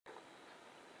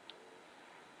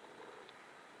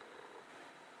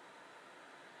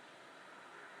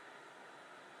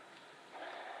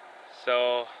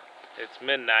So it's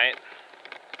midnight,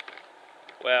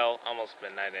 well, almost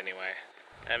midnight anyway.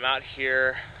 I'm out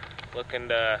here looking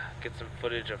to get some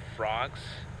footage of frogs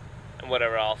and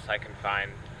whatever else I can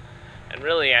find. And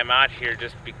really I'm out here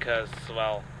just because,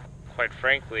 well, quite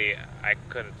frankly, I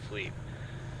couldn't sleep.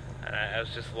 And I was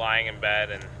just lying in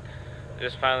bed, and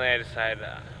just finally I decided,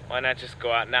 why not just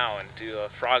go out now and do a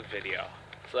frog video?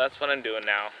 So that's what I'm doing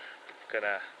now.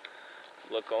 Gonna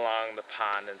look along the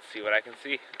pond and see what I can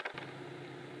see.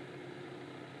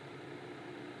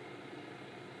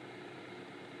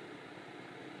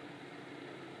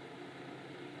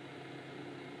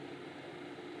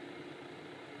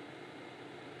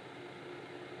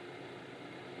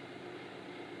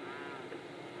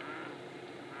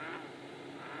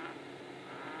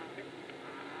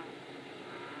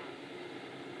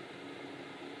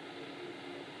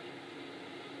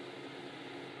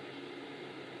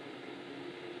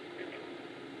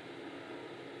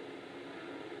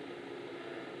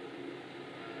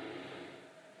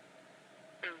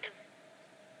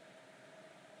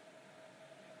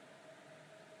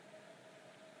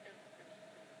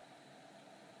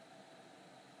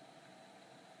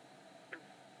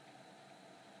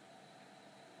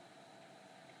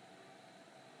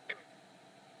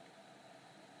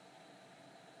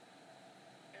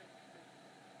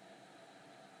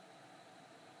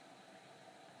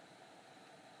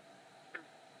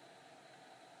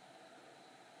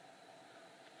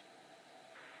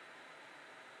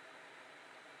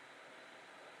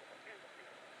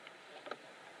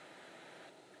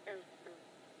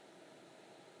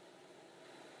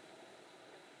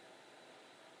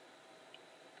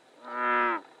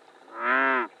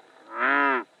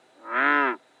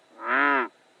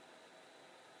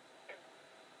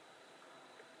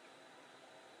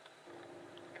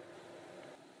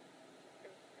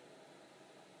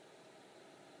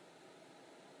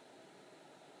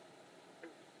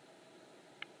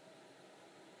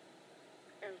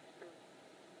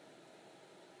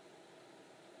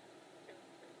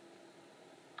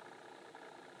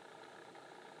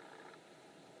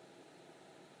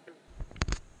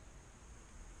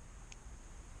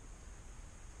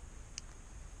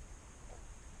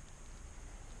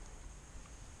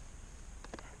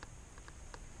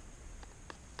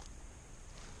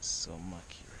 So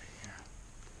mucky right here.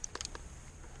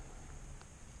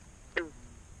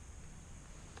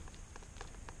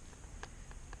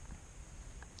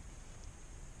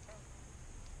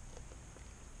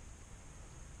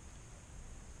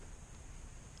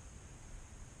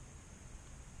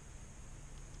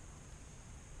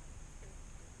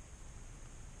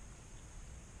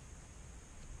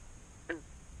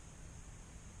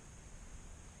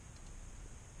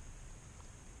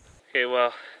 Okay,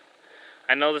 well,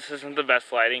 I know this isn't the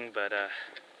best lighting, but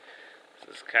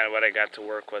this is kind of what I got to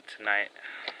work with tonight.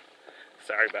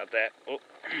 Sorry about that. Oh.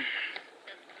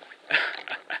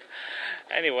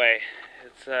 Anyway,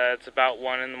 it's about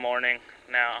 1 in the morning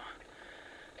now,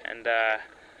 and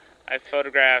I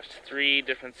photographed 3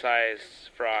 different sized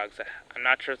frogs. I'm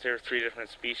not sure if there were 3 different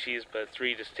species, but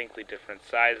 3 distinctly different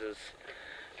sizes,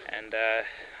 and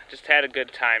just had a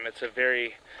good time. It's a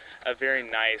very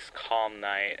nice, calm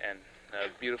night, and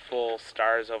beautiful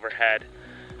stars overhead.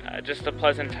 Just a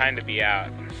pleasant time to be out.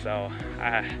 So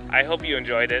I hope you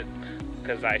enjoyed it,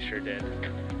 because I sure did.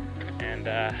 And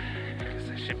I guess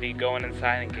I should be going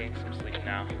inside and getting some sleep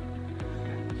now.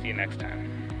 See you next time.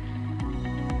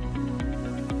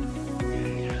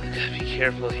 You really gotta be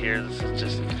careful here. This is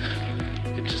just,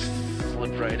 it just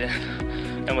slipped right in.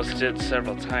 I almost did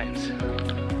several times.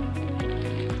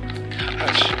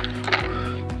 Gosh.